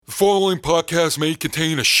following podcast may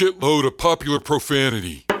contain a shitload of popular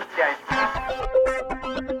profanity. Live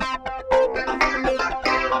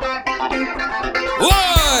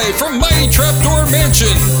from my Trapdoor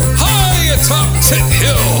Mansion, high atop Tit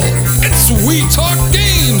Hill, it's We Talk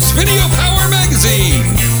Games Video Power Magazine,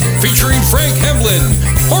 featuring Frank Hemblin,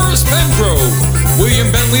 Horace Pengrove,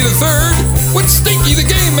 William Bentley III, with Stinky the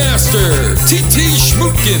Game Master, T.T.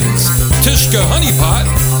 Schmootkins, Tishka Honeypot,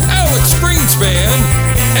 Alex Greenspan,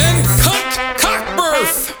 and Cunt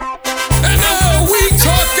Cockbirth. And now We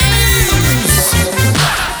Talk Games!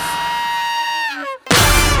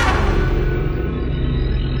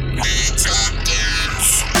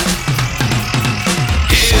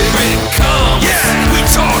 Here it comes! Yeah! We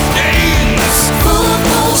Talk Games! Full of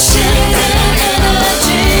bullshit and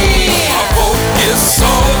energy. Our focus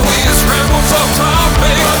always rambles off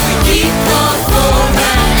topic. But we keep the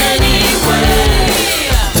format anyway.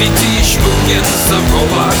 T.T. Schmookins, the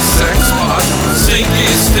robot sex bot. Stinky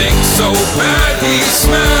stinks so bad he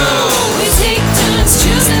smells. We take turns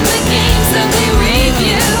choosing the games that we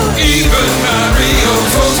review. Even Mario's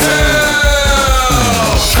Hotel.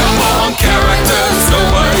 Come on, characters,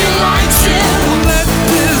 nobody likes you. Let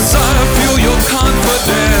desire fuel your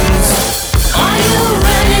confidence. Are you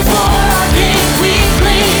ready for Arcade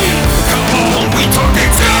Weekly? Come on, we talking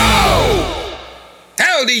now.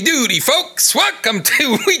 Howdy doody, folks. Welcome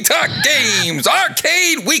to We Talk Games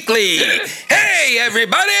Arcade Weekly. Hey,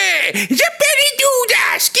 everybody. Zippity doo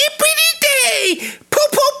dah, skippity day. Poo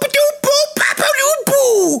poo doo poo papa doo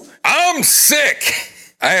poo. I'm sick.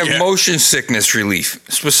 I have motion sickness relief,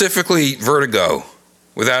 specifically vertigo,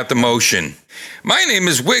 without the motion. My name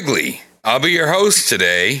is Wiggly. I'll be your host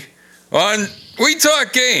today on We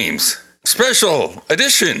Talk Games, special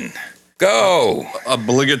edition. Go.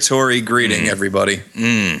 Obligatory greeting, everybody.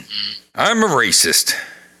 I'm a racist.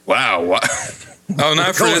 Wow. Oh,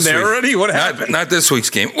 not for Going this there week. already? What happened? Not this week's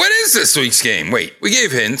game. What is this week's game? Wait, we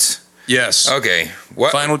gave hints. Yes. Okay.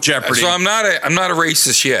 What? Final Jeopardy. So I'm not a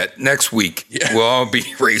racist yet. Next week we'll all be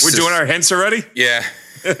racist. We're doing our hints already? Yeah.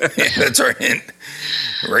 Yeah, that's our hint.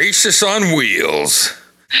 Racist on wheels.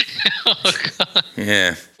 Oh, God.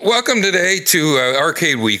 Yeah. Welcome today to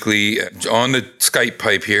Arcade Weekly. On the Skype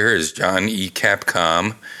pipe here is John E.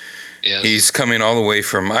 Capcom. Yes. He's coming all the way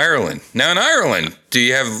from Ireland. Now in Ireland, do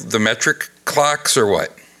you have the metric clocks or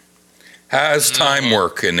what? How's time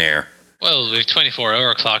work in there? Well, we have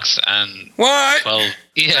 24-hour clocks and What? 12.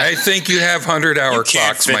 Yeah. I think you have 100-hour You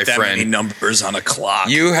can't clocks, fit my that many friend. numbers on a clock.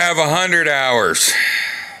 You have 100 hours.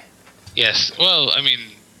 Yes. Well, I mean,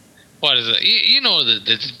 what is it? You know the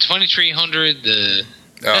 2300.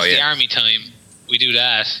 That's the army time. We do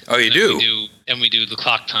that. Oh, you And do? then we do the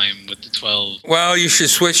clock time with the 12. Well, you should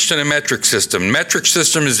switch to the metric system. Metric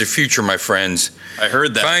system is the future, my friends. I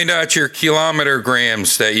heard that. Find out your kilometer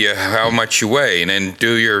grams how much you weigh, and then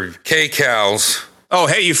do your kcals. Oh,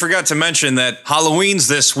 hey, you forgot to mention that Halloween's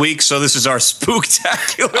this week, so this is our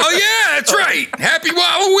spooktacular. Oh yeah, that's right. Happy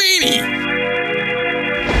Halloweeny.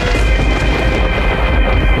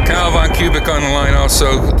 Kyle Von Kubik on the line,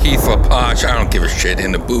 also Keith LaPosh. I don't give a shit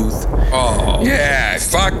in the booth. Oh. Yeah,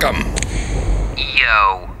 fuck him.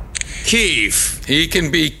 Yo. Keith. He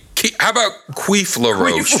can be. How about Queef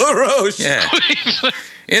LaRoche? Queef LaRoche. Yeah.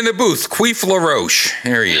 In the booth, Queef LaRoche.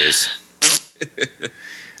 There he is.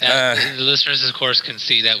 The listeners, of course, can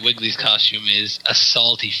see that Wiggly's costume is a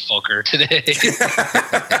salty fucker today.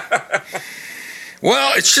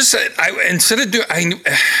 Well, it's just that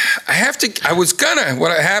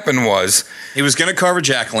what happened was. He was going to carve a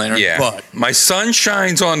jack-o'-lantern, Yeah. but My Sun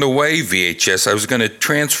Shines on the Way VHS, I was going to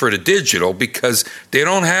transfer to digital because they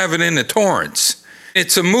don't have it in the torrents.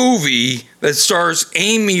 It's a movie that stars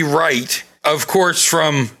Amy Wright, of course,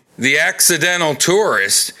 from The Accidental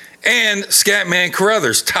Tourist, and Scatman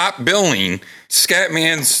Carruthers, top billing.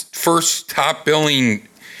 Scatman's first top billing.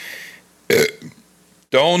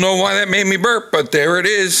 Don't know why that made me burp, but there it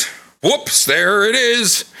is. Whoops, there it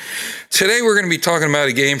is. Today we're going to be talking about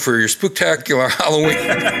a game for your spooktacular Halloween.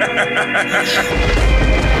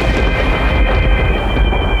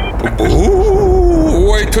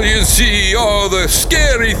 Ooh, wait till you see all the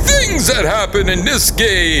scary things that happen in this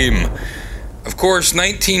game. Of course,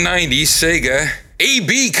 1990 Sega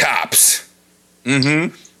AB Cops.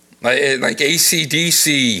 Mm-hmm. Like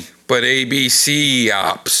ACDC, but ABC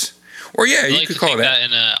Ops. Or yeah, you could call that.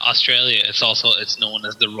 In Australia, it's known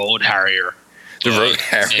as the Road Harrier. The Road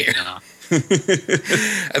Harrier.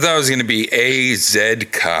 I thought it was going to be AZ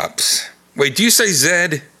Cops. Wait, do you say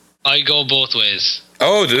Z? I go both ways.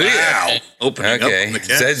 Oh, do you? Wow. Opening Okay. up on the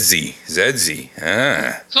cat. Zedzi.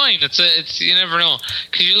 Ah. It's fine. It's you never know,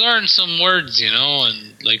 because you learn some words,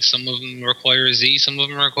 and like some of them require Z, some of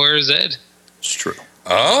them require Z. It's true.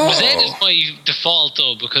 Oh. Zed is my default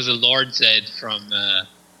though, because of Lord Zed from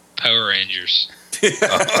Power Rangers.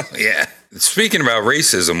 Oh, yeah. Speaking about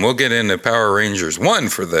racism, we'll get into Power Rangers 1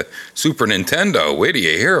 for the Super Nintendo. Wait till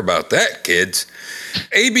you hear about that, kids.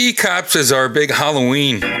 AB Cops is our big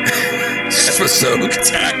Halloween episode.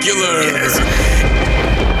 Spectacular.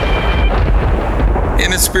 In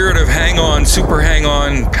the spirit of Hang On, Super Hang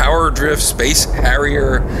On, Power Drift, Space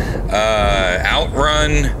Harrier,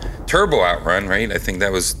 Outrun, Turbo Outrun, right? I think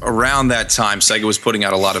that was... Around that time, Sega was putting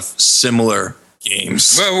out a lot of similar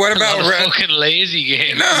games. Well, what A lot about... of fucking lazy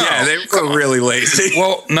games. No. Yeah, they were really lazy.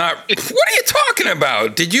 Well, not... What are you talking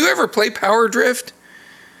about? Did you ever play Power Drift?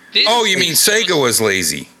 This Oh, you is mean Sega was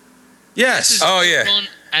lazy? Yes. Oh, yeah. Fun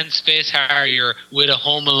and Space Harrier with a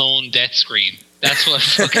Home Alone death screen. That's what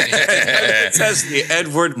fucking It says the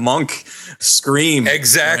Edward Monk scream.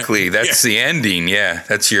 Exactly. That's the ending. Yeah.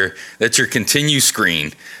 That's your continue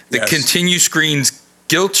screen. The Yes. continue screens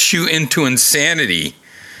guilt you into insanity.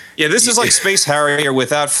 Yeah, this is like Space Harrier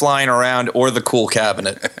without flying around or the cool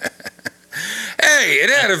cabinet. Hey, it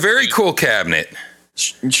had a very cool cabinet.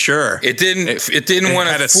 Sure. It didn't want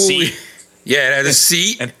had to a fully. seat. Yeah, it had a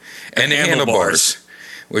seat And and handlebars,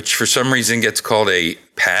 which for some reason gets called a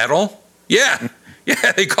paddle. Yeah,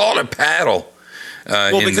 they call it a paddle.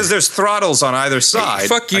 Well, because there's throttles on either side.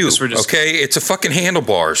 fuck I you. guess we're just- Okay, it's a fucking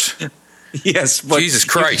handlebars. Yes, but Jesus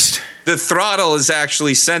Christ. the throttle is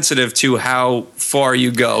actually sensitive to how far you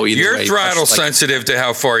go. Either Your way. throttle's That's like- sensitive to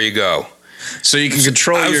how far you go. so you can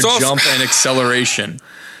control I your was also- jump and acceleration.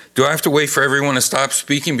 Do I have to wait for everyone to stop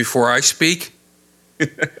speaking before I speak?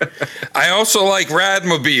 I also like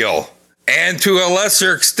Radmobile, and to a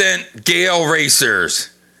lesser extent, Gale Racers.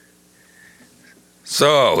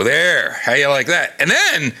 So, there. How you like that? And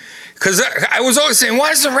then, because I was always saying, why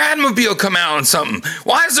does the Radmobile come out on something?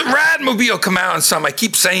 Why does the Radmobile come out on something? I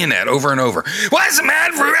keep saying that over and over. Why does the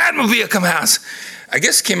Radmobile come out? I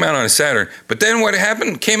guess it came out on a Saturn. But then what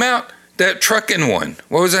happened? Came out that trucking one.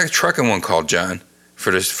 What was that trucking one called, John?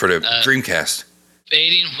 For the Dreamcast.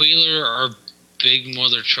 18-wheeler or big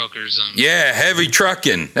mother truckers. Yeah, heavy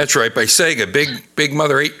trucking. That's right, by Sega. Big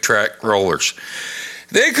Mother 8-track rollers.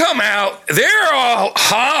 They come out, they're all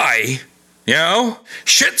high,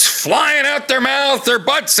 shit's flying out their mouth, their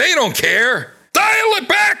butts, they don't care. Dial it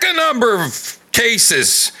back a number of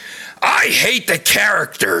cases. I hate the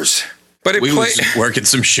characters. But it We plays. was working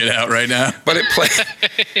some shit out right now. But it play.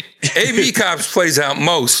 AB Cops plays out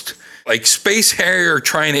most like Space Harrier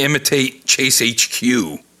trying to imitate Chase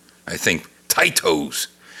HQ. I think Taitos.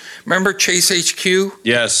 Remember Chase HQ?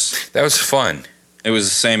 Yes, That was fun. it was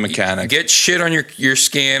the same mechanic. Get shit on your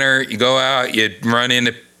scanner. You go out. You run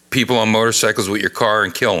into people on motorcycles with your car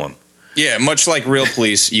and kill them. Yeah, much like real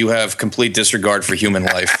police, you have complete disregard for human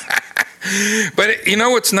life. But you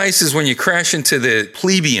know what's nice is when you crash into the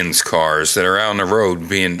plebeians' cars that are out on the road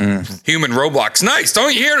being human roadblocks. Nice.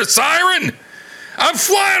 Don't you hear the siren? I'm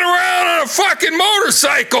flying around on a fucking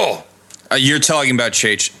motorcycle. You're talking about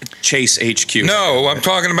Chase HQ. No, I'm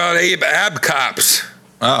talking about AB Cops.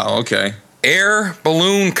 Oh, okay. Air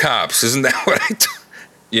balloon cops. Isn't that what I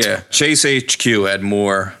Yeah, Chase HQ had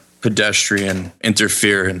more pedestrian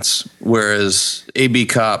interference, whereas AB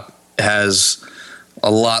Cop has a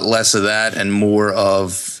lot less of that and more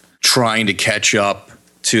of trying to catch up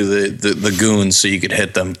to the goons so you could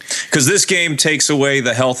hit them. Because this game takes away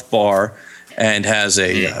the health bar and has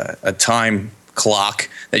a time clock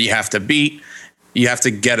that you have to beat. You have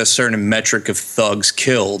to get a certain metric of thugs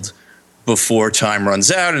killed before time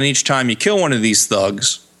runs out, and each time you kill one of these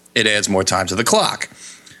thugs, it adds more time to the clock.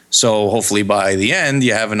 So hopefully by the end,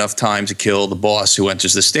 you have enough time to kill the boss who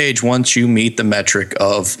enters the stage once you meet the metric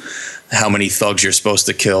of how many thugs you're supposed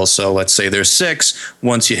to kill. So let's say there's 6.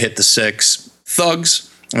 Once you hit the 6 thugs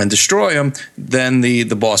and destroy them, then the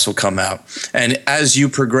boss will come out. And as you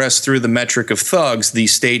progress through the metric of thugs, the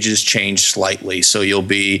stages change slightly. So you'll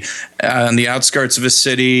be on the outskirts of a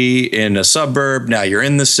city, in a suburb, now you're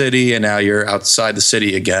in the city, and now you're outside the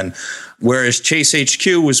city again. Whereas Chase HQ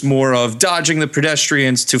was more of dodging the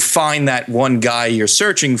pedestrians to find that one guy you're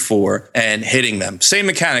searching for and hitting them. Same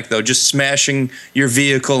mechanic, though, just smashing your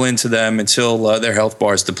vehicle into them until their health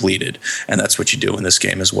bar is depleted. And that's what you do in this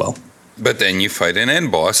game as well. But then you fight an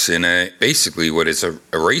end boss in basically what is a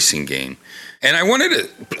racing game. And I wanted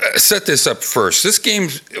to set this up first. This game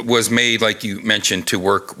was made, like you mentioned, to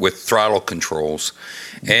work with throttle controls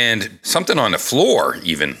and something on the floor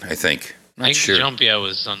even, I think. I think the jump,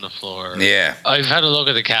 was on the floor. Yeah. I've had a look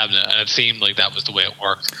at the cabinet, and it seemed like that was the way it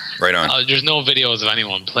worked. Right on. There's no videos of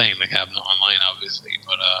anyone playing the cabinet online, obviously,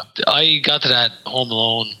 but I got to that Home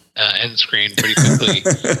Alone end screen pretty quickly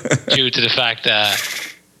due to the fact that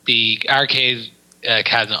the arcade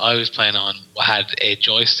cabinet I was playing on had a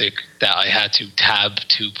joystick that I had to tab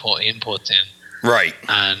to put inputs in. Right.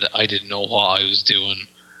 And I didn't know what I was doing.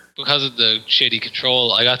 Because of the shitty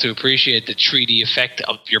control, I got to appreciate the 3D effect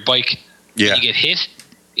of your bike. Yeah. When you get hit,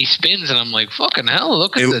 he spins, and I'm like, fucking hell,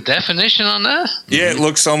 look at the definition on that. Yeah, it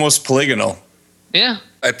looks almost polygonal. Yeah.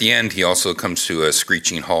 At the end, he also comes to a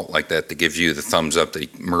screeching halt like that to give you the thumbs up that he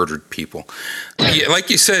murdered people. Yeah, like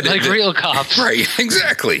you said. Like real cops. Right,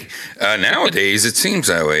 exactly. Nowadays, it seems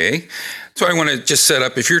that way, eh? So I want to just set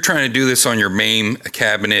up, if you're trying to do this on your MAME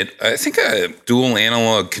cabinet, I think a dual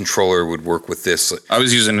analog controller would work with this. I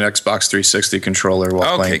was using an Xbox 360 controller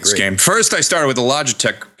while playing this game. First, I started with a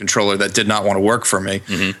Logitech controller that did not want to work for me.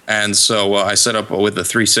 Mm-hmm. And so I set up with the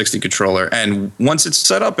 360 controller. And once it's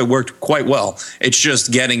set up, it worked quite well. It's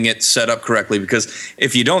just getting it set up correctly, because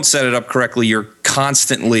if you don't set it up correctly, you're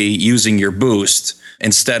constantly using your boost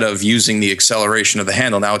instead of using the acceleration of the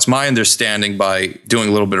handle. Now, it's my understanding by doing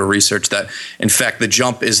a little bit of research that, in fact, the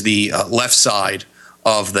jump is the left side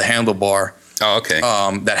of the handlebar. Oh, okay.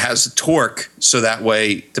 That has torque, so that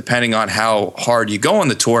way, depending on how hard you go on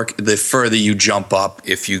the torque, the further you jump up.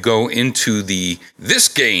 If you go into this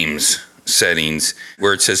game's settings,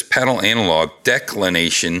 where it says pedal analog,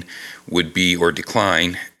 declination would be, or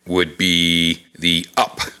decline, would be the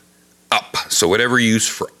up. So whatever you use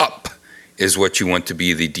for up is what you want to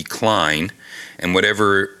be the decline, and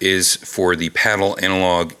whatever is for the pedal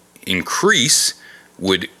analog increase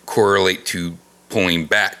would correlate to pulling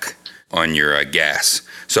back on your gas.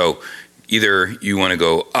 So either you want to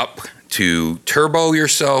go up to turbo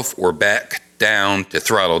yourself or back down to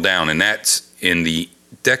throttle down, and that's in the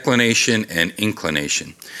declination and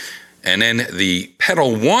inclination. And then the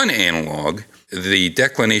pedal 1 analog, the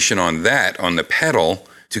declination on that, on the pedal,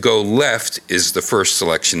 to go left is the first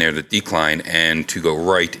selection there, the decline, and to go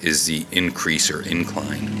right is the increase or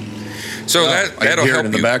incline. So that'll help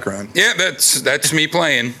in the background. Yeah, that's me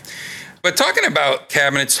playing. But talking about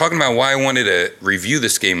cabinets, talking about why I wanted to review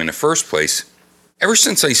this game in the first place, ever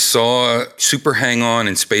since I saw Super Hang-On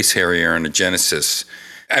and Space Harrier on the Genesis,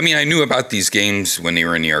 I mean, I knew about these games when they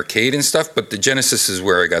were in the arcade and stuff, but the Genesis is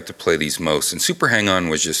where I got to play these most. And Super Hang-On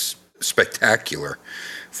was just spectacular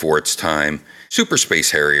for its time. Super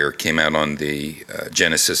Space Harrier came out on the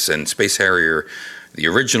Genesis, and Space Harrier, the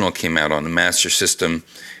original, came out on the Master System,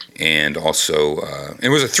 and also it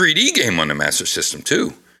was a 3D game on the Master System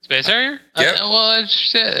too. Space Harrier? Yeah.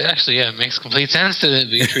 It makes complete sense to it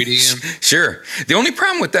be a 3D game. Sure. The only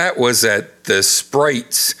problem with that was that the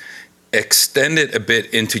sprites extended a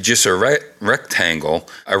bit into just a rectangle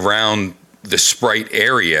around the sprite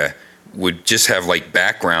area, would just have like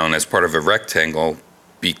background as part of a rectangle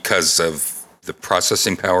because of the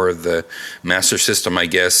processing power of the Master System, I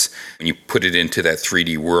guess. When you put it into that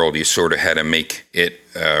 3D world, you sort of had to make it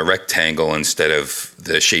a rectangle instead of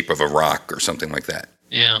the shape of a rock or something like that.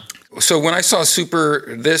 Yeah. So when I saw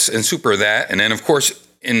Super this and Super that, and then of course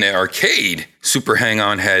in the arcade, Super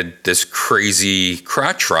Hang-On had this crazy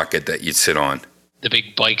crotch rocket that you'd sit on. The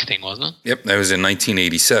big bike thing, wasn't it? Yep, that was in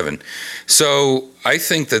 1987. So I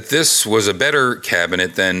think that this was a better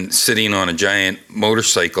cabinet than sitting on a giant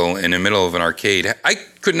motorcycle in the middle of an arcade. I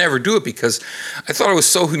could never do it because I thought it was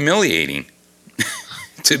so humiliating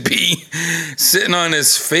to be sitting on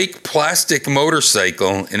this fake plastic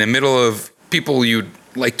motorcycle in the middle of people you'd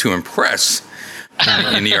like to impress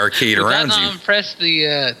in the arcade around you. Impress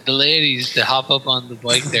the ladies to hop up on the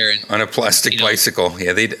bike there and on a plastic bicycle.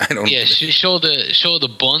 Yeah, I don't. Yeah, show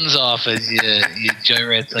the buns off as you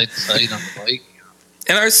gyrate side to side on the bike.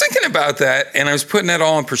 And I was thinking about that, and I was putting that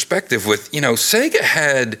all in perspective with, Sega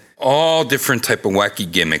had all different type of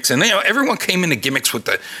wacky gimmicks, and everyone came into gimmicks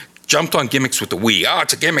jumped on gimmicks with the Wii. Oh,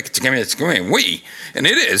 it's a gimmick, Wii. And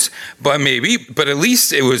it is, but at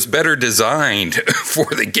least it was better designed for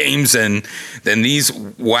the games than these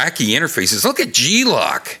wacky interfaces. Look at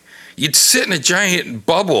G-Lock. You'd sit in a giant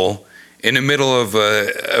bubble in the middle of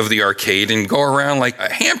the arcade and go around like a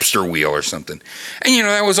hamster wheel or something. And,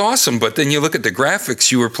 that was awesome. But then you look at the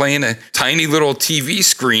graphics, you were playing a tiny little TV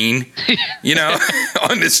screen,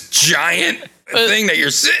 on this giant thing that you're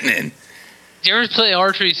sitting in. Did you ever play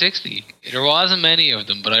R360? There wasn't many of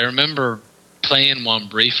them, but I remember playing one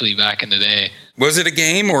briefly back in the day. Was it a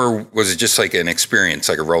game, or was it just like an experience,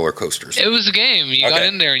 like a roller coaster? It was a game. You got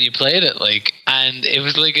in there and you played it, and it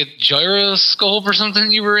was like a gyroscope or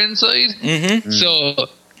something you were inside. Mm-hmm. So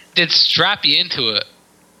they'd strap you into it,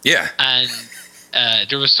 Yeah. and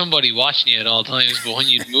there was somebody watching you at all times, but when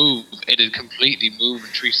you'd move, it'd completely move in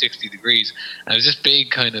 360 degrees. And it was this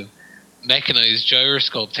big kind of mechanized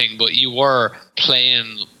gyroscope thing, but you were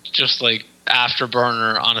playing just like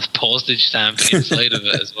Afterburner on a postage stamp inside of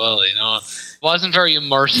it as well, you know. It wasn't very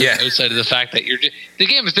immersive outside of the fact that the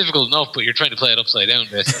game is difficult enough, but you're trying to play it upside down,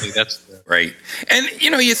 basically. That's right. And,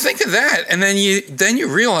 you think of that, and then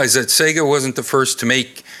you realize that Sega wasn't the first to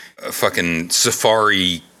make a fucking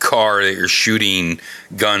safari car that you're shooting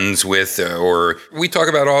guns with, or we talk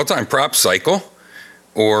about it all the time, Prop Cycle,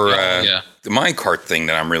 or the minecart thing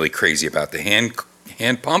that I'm really crazy about, the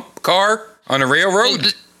hand pump car on a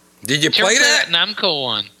railroad. Did you play that? Namco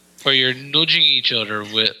one where you're nudging each other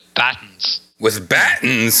with batons. With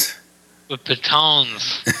batons? With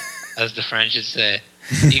batons, as the French would say.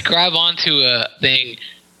 You grab onto a thing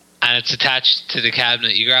and it's attached to the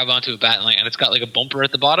cabinet. You grab onto a baton and it's got like a bumper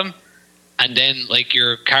at the bottom. And then like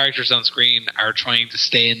your characters on screen are trying to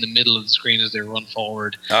stay in the middle of the screen as they run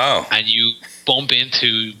forward. Oh. And you bump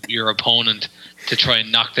into your opponent to try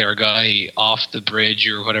and knock their guy off the bridge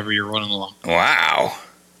or whatever you're running along. Wow.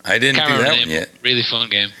 I didn't do that one yet. Really fun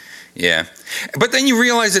game. Yeah. But then you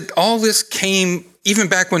realize that all this came even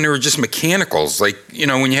back when there were just mechanicals. Like,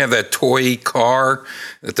 when you have that toy car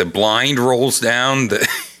that the blind rolls down.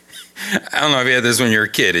 I don't know if you had this when you were a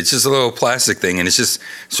kid. It's just a little plastic thing, and it's just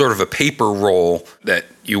sort of a paper roll that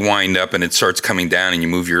you wind up, and it starts coming down, and you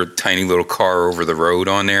move your tiny little car over the road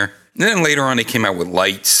on there. And then later on, they came out with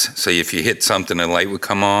lights. So if you hit something, a light would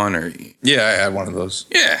come on. Yeah, I had one of those.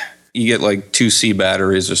 Yeah. You get like 2C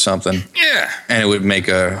batteries or something. Yeah. And it would make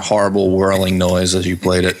a horrible whirling noise as you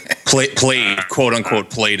played it. Played, quote unquote,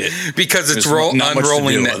 played it. Because it's not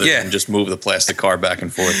unrolling much to do than just move the plastic car back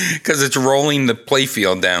and forth. Because it's rolling the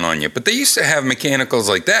playfield down on you. But they used to have mechanicals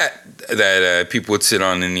like that people would sit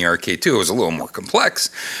on in the arcade too. It was a little more complex.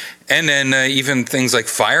 And then even things like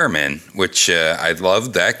Fireman, which I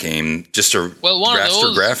loved that game. Just one of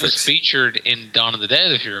those graphics. Was featured in Dawn of the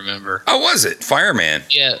Dead, if you remember. Oh, was it? Fireman?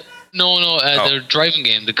 Yeah. No, the driving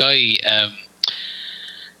game. The guy,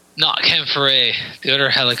 not Ken Foray, the other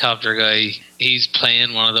helicopter guy, he's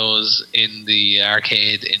playing one of those in the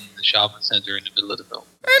arcade in the shopping center in the middle of the film.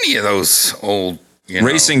 Any of those old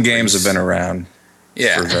racing games have been around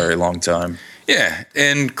for a very long time. Yeah,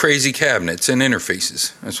 and crazy cabinets and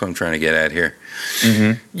interfaces. That's what I'm trying to get at here.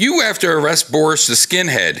 Mm-hmm. You have to arrest Boris the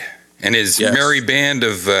Skinhead and his merry band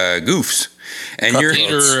of goofs. And you're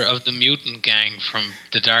leader of the mutant gang from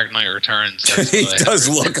The Dark Knight Returns. He does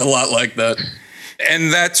look a lot like that.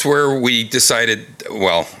 And that's where we decided,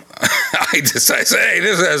 I decided, hey,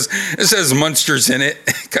 this has monsters in it.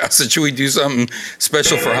 Should we do something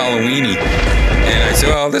special for Halloweeny? And I said,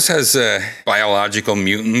 well, this has biological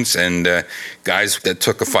mutants and guys that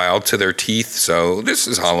took a file to their teeth, so this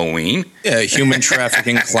is Halloween. Yeah, human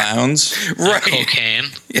trafficking clowns. Right. Cocaine.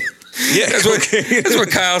 Yeah, that's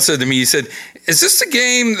what Kyle said to me. He said, is this a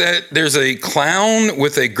game that there's a clown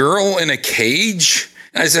with a girl in a cage?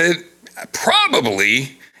 And I said,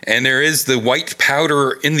 probably. And there is the white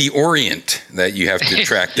powder in the Orient that you have to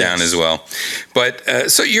track down as well. But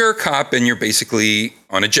so you're a cop and you're basically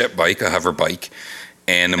on a jet bike, a hover bike,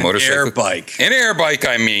 and a motorcycle. Air bike. An air bike,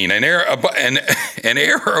 I mean. An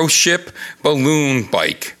aeroship balloon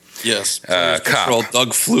bike. Yes. Cop. Doug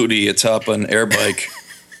Flutie atop an air bike.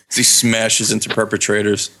 He smashes into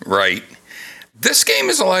perpetrators. Right. This game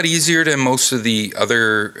is a lot easier than most of the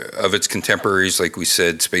other of its contemporaries, like we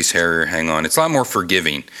said, Space Harrier, Hang On. It's a lot more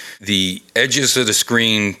forgiving. The edges of the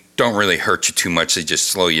screen don't really hurt you too much. They just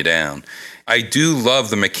slow you down. I do love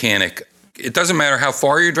the mechanic. It doesn't matter how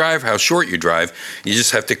far you drive, how short you drive. You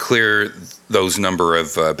just have to clear those number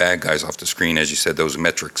of bad guys off the screen, as you said, those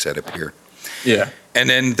metrics that appear. Yeah. And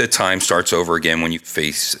then the time starts over again when you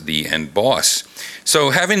face the end boss.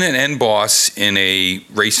 So having an end boss in a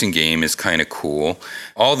racing game is kind of cool.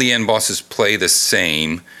 All the end bosses play the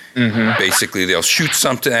same. Mm-hmm. Basically, they'll shoot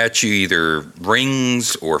something at you, either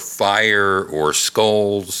rings or fire or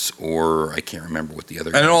skulls or I can't remember what the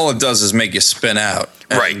other. And all it does is make you spin out.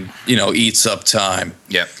 And, right. Eats up time.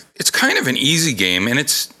 Yeah. It's kind of an easy game, and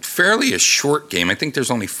it's fairly a short game. I think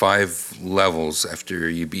there's only 5 levels after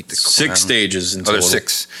you beat the clown. 6 stages in total. There's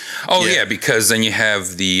 6. Oh, yeah, because then you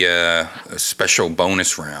have the special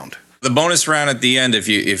bonus round. The bonus round at the end, if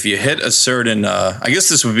you hit a certain, I guess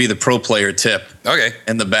this would be the pro player tip. Okay.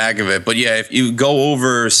 In the back of it. But yeah, if you go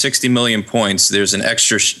over 60 million points, there's an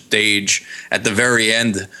extra stage at the very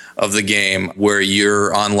end of the game where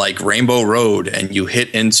you're on like Rainbow Road and you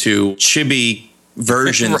hit into chibi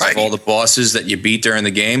versions Right. of all the bosses that you beat during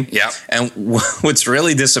the game. Yep. And what's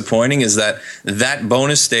really disappointing is that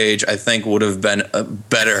bonus stage, I think, would have been a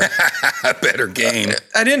better. A better game.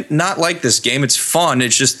 I didn't not like this game. It's fun.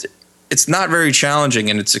 It's just, it's not very challenging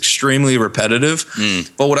and it's extremely repetitive.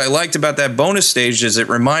 But what I liked about that bonus stage is it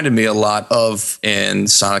reminded me a lot of in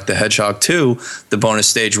Sonic the Hedgehog 2, the bonus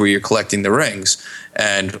stage where you're collecting the rings.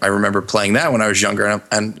 And I remember playing that when I was younger, and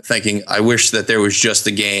I'm thinking, I wish that there was just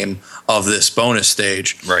a game of this bonus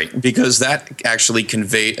stage. Right. Because that actually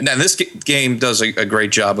conveyed, and this game does a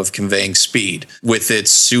great job of conveying speed with its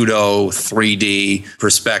pseudo 3D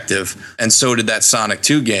perspective. And so did that Sonic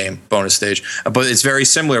 2 game, bonus stage. But it's very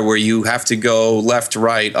similar where you have to go left,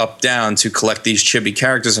 right, up, down to collect these chibi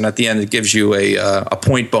characters. And at the end, it gives you a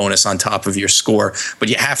point bonus on top of your score. But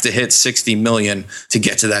you have to hit 60 million to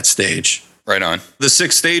get to that stage. Right on. The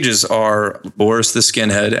 6 stages are Boris the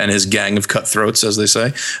Skinhead and his gang of cutthroats, as they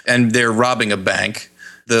say, and they're robbing a bank.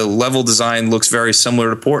 The level design looks very similar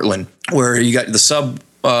to Portland, where you got the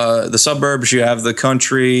suburbs, you have the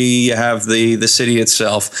country, you have the city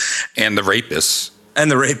itself, And the rapists. and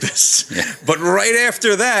the rapists. Yeah. But right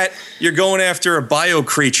after that, you're going after a bio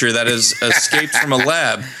creature that has escaped from a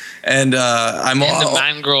lab. And I'm In the all,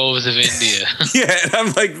 mangroves of India. yeah, and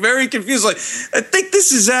I'm like very confused. Like, I think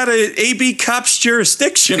this is out of AB Cop's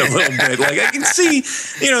jurisdiction a little bit. Like, I can see,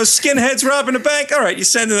 skinheads robbing a bank. All right, you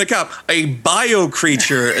send in the cop. A bio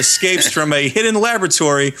creature escapes from a hidden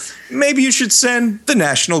laboratory. Maybe you should send the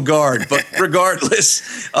National Guard. But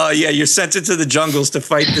regardless, you're sent into the jungles to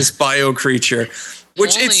fight this bio creature.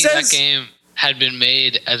 Which Only it says. that game had been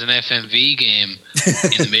made as an FMV game in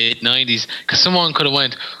the mid 90s, because someone could have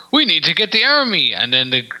went, we need to get the army, and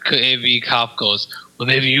then the AV cop goes, well,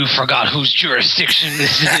 maybe you forgot whose jurisdiction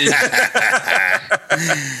this is.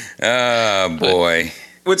 Oh, boy.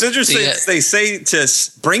 What's interesting is they say to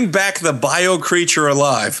bring back the bio creature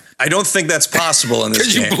alive. I don't think that's possible in this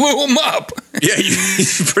Because you game. blew him up. Yeah, you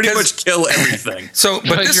pretty much kill everything. So,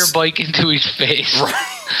 but Put this, your bike into his face.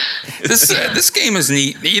 this game is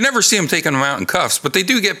neat. You never see them taking them out in cuffs, but they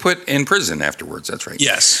do get put in prison afterwards. That's right.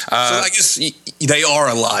 Yes. So I guess they are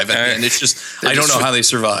alive at the end. It's just, I don't know how they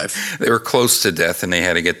survive. They were close to death, and they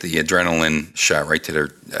had to get the adrenaline shot right to their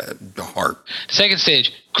heart. Second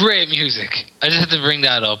stage, great music. I just had to bring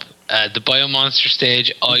that up. The Biomonster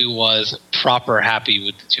stage, I was proper happy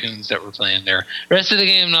with the tunes that were playing there. The rest of the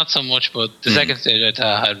game, not so much, but the second stage I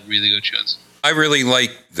thought had really good tunes. I really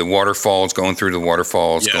like the waterfalls, going through the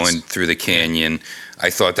waterfalls, Yes. going through the canyon.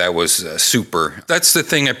 I thought that was super. That's the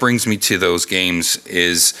thing that brings me to those games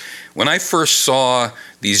is when I first saw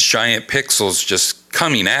these giant pixels just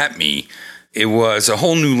coming at me, it was a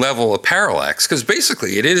whole new level of parallax, because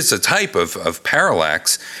basically it is a type of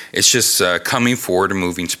parallax. It's just coming forward and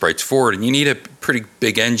moving sprites forward, and you need a pretty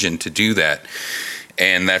big engine to do that.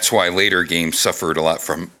 And that's why later games suffered a lot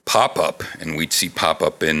from pop-up, and we'd see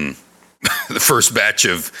pop-up in the first batch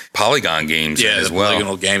of Polygon games Yeah, as the well.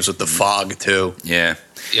 polygonal games with the fog, too. Yeah.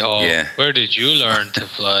 Yo, Yeah. where did you learn to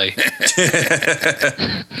fly?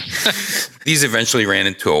 These eventually ran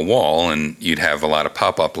into a wall, and you'd have a lot of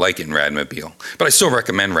pop-up like in Radmobile. But I still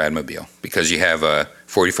recommend Radmobile because you have a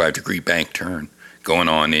 45-degree bank turn going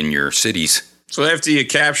on in your cities. So after you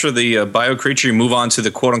capture the bio creature, you move on to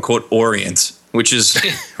the quote-unquote Orient, which is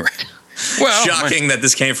Right. Well, shocking that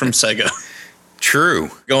this came from Sega. true.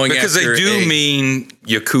 Going because they after do a- mean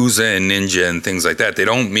Yakuza and Ninja and things like that. They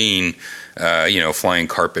don't mean, flying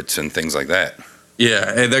carpets and things like that.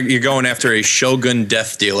 Yeah, and you're going after a Shogun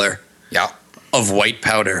death dealer Yeah. of white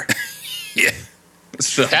powder. Yeah.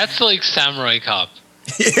 So, That's like Samurai Cop.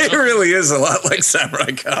 it really is a lot like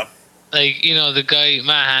Samurai Cop. Like, the guy,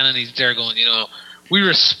 Matt Hannon, he's there going, we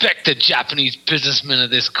respect the Japanese businessmen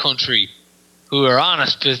of this country who are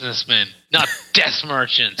honest businessmen, not death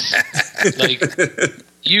merchants. Like,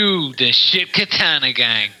 you, the shit Katana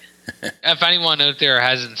gang. If anyone out there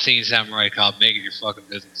hasn't seen Samurai Cop, make it your fucking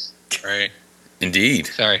business. Right? Indeed.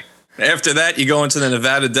 Sorry. After that, you go into the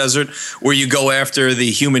Nevada desert where you go after the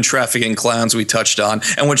human trafficking clowns we touched on.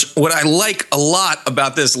 And what I like a lot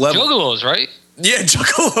about this level... Juggalos, right? Yeah,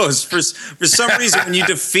 Juggalos. For some reason, when you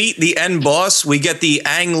defeat the end boss, we get the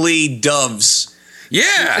Ang Lee doves.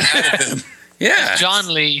 Yeah. Yeah.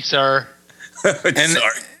 John Lee, sir. And,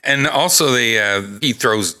 Sorry. and also he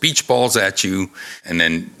throws beach balls at you, and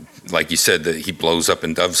then, like you said, he blows up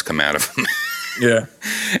and doves come out of him. Yeah.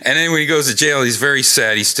 And then when he goes to jail, he's very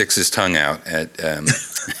sad. He sticks his tongue out at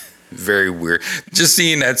Very weird. Just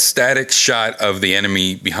seeing that static shot of the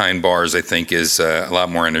enemy behind bars, I think, is a lot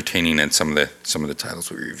more entertaining than some of the titles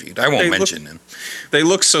we reviewed. I won't mention them. They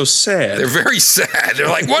look so sad. They're very sad. They're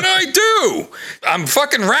like, what do I do? I'm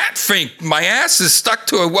fucking rat fink. My ass is stuck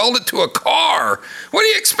welded to a car. What do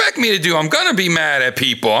you expect me to do? I'm gonna be mad at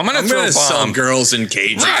people. I'm gonna throw sell bombs. girls in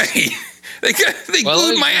cages. Right. They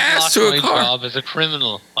glued my ass to a car. My job as a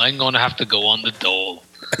criminal, I'm going to have to go on the dole.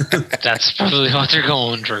 That's probably what they're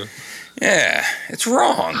going through. Yeah, it's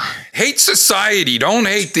wrong. Hate society. Don't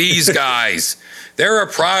hate these guys. They're a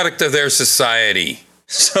product of their society.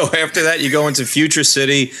 So after that, you go into Future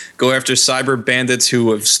City, go after cyber bandits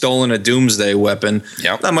who have stolen a doomsday weapon.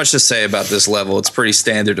 Yep. Not much to say about this level. It's pretty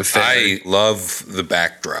standard affair. I love the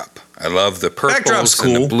backdrop. I love the Backdrop's purples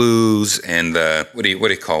cool. and the blues and the what do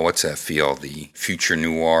you call what's that feel? The future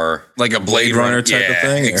noir, Like a Blade Runner type of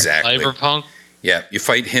thing? Or? Exactly. Cyberpunk? Yeah, you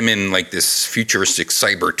fight him in like this futuristic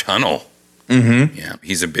cyber tunnel. Mm-hmm. Yeah,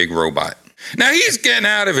 he's a big robot. Now he's getting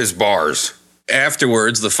out of his bars.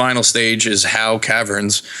 Afterwards, the final stage is How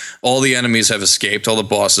Caverns. All the enemies have escaped, all the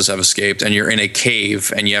bosses have escaped, and you're in a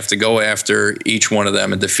cave, and you have to go after each one of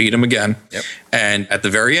them and defeat them again. Yep. And at the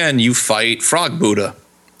very end, you fight Frog Buddha.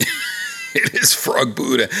 It is Frog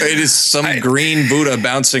Buddha. It is some green Buddha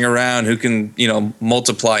bouncing around who can,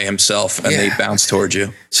 multiply himself, and they bounce towards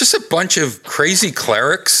you. It's just a bunch of crazy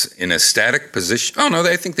clerics in a static position. Oh, no,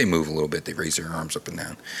 I think they move a little bit. They raise their arms up and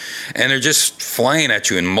down. And they're just flying at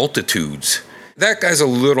you in multitudes. That guy's a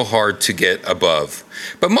little hard to get above.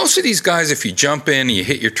 But most of these guys, if you jump in and you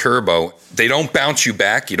hit your turbo, they don't bounce you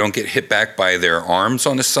back. You don't get hit back by their arms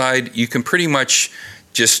on the side. You can pretty much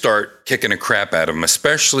just start kicking the crap out of them,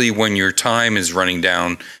 especially when your time is running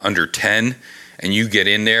down under 10 and you get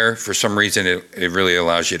in there. For some reason, it really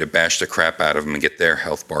allows you to bash the crap out of them and get their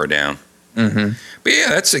health bar down. Mm-hmm. But yeah,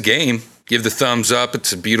 that's the game. Give the thumbs up.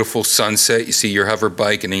 It's a beautiful sunset. You see your hover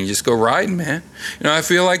bike and then you just go riding, man. You know what I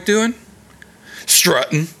feel like doing?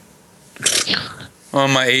 Strutting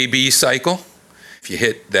on my AB cycle. If you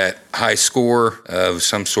hit that high score of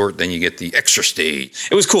some sort, then you get the extra stage.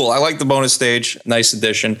 It was cool. I like the bonus stage. Nice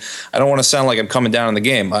addition. I don't want to sound like I'm coming down on the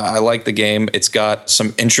game. I like the game. It's got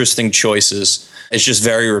some interesting choices. It's just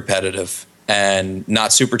very repetitive and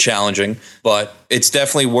not super challenging, but it's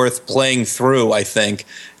definitely worth playing through, I think.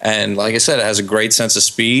 And like I said, it has a great sense of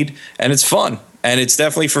speed and it's fun. And it's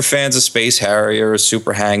definitely for fans of Space Harrier,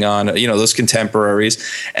 Super Hang-On, those contemporaries.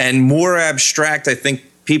 And more abstract, I think,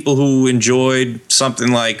 people who enjoyed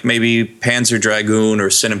something like maybe Panzer Dragoon or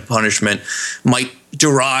Sin and Punishment might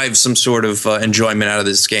derive some sort of enjoyment out of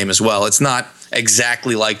this game as well. It's not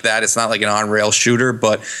exactly like that. It's not like an on-rail shooter,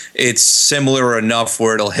 but it's similar enough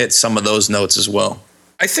where it'll hit some of those notes as well.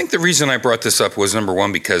 I think the reason I brought this up was, number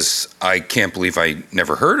one, because I can't believe I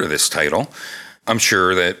never heard of this title. I'm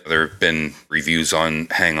sure that there have been reviews on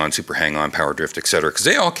Hang-On, Super Hang-On, Power Drift, etc., because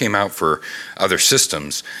they all came out for other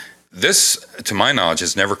systems. This, to my knowledge,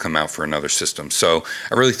 has never come out for another system. So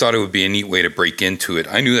I really thought it would be a neat way to break into it.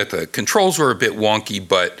 I knew that the controls were a bit wonky,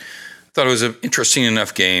 but I thought it was an interesting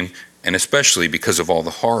enough game, and especially because of all the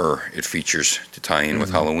horror it features to tie in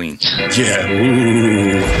with Halloween. Yeah.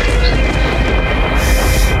 Ooh.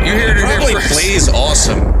 You heard it Probably there first. plays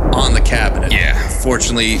awesome on the cabinet. Yeah.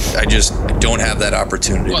 Fortunately, I don't have that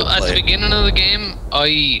opportunity Well, to at play. the beginning of the game,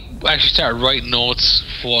 I actually started writing notes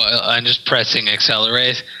and just pressing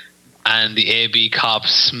accelerate, and the AB cop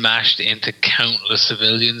smashed into countless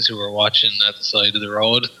civilians who were watching at the side of the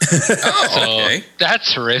road. Oh, okay.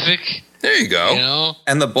 That's horrific. There you go. You know?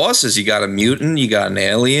 And the bosses, you got a mutant, you got an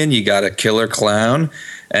alien, you got a killer clown,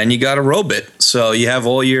 and you got a robot. So you have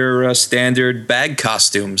all your standard bag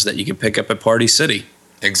costumes that you can pick up at Party City.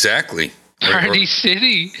 Exactly. Party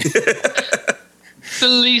City. The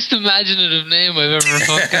least imaginative name I've ever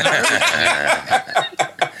fucking heard.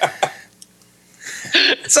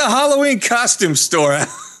 It's a Halloween costume store.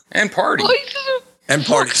 And party. And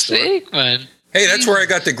party Fuck's store. sake, man. Hey, that's where I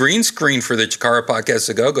got the green screen for the Chikara Podcast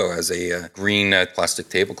A Go-Go as a green plastic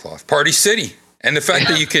tablecloth. Party City. And the fact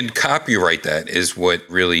that you can copyright that is what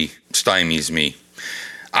really stymies me.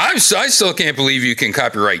 I still can't believe you can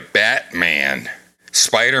copyright Batman,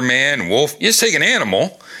 Spider-Man, Wolf. You just take an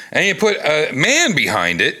animal and you put a man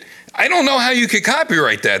behind it. I don't know how you could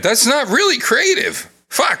copyright that. That's not really creative.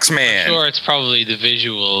 Foxman. Sure, it's probably the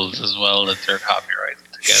visuals as well that they're copyrighted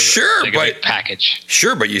together. Sure, like a but big package.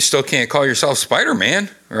 Sure, but you still can't call yourself Spider-Man,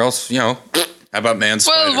 or else, How about Man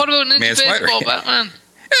Spider? Well, what about Man Ninja Spider. Baseball, Batman?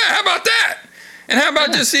 Yeah, how about that? And how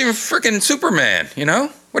about just even freaking Superman,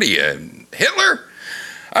 What are you, Hitler?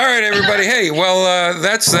 All right, everybody. Hey, well,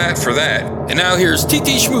 that's that for that. And now here's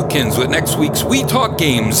TT Schmookins with next week's We Talk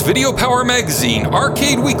Games Video Power Magazine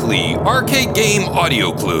Arcade Weekly Arcade Game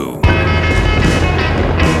Audio Clue.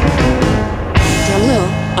 Hello,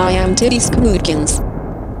 I am Titty Schmookins.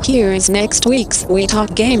 Here is next week's We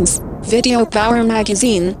Talk Games Video Power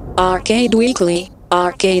Magazine Arcade Weekly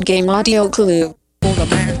Arcade Game Audio Clue.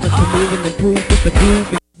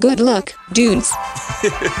 Good luck, dudes.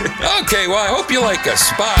 Okay, well, I hope you like a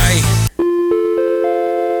spy.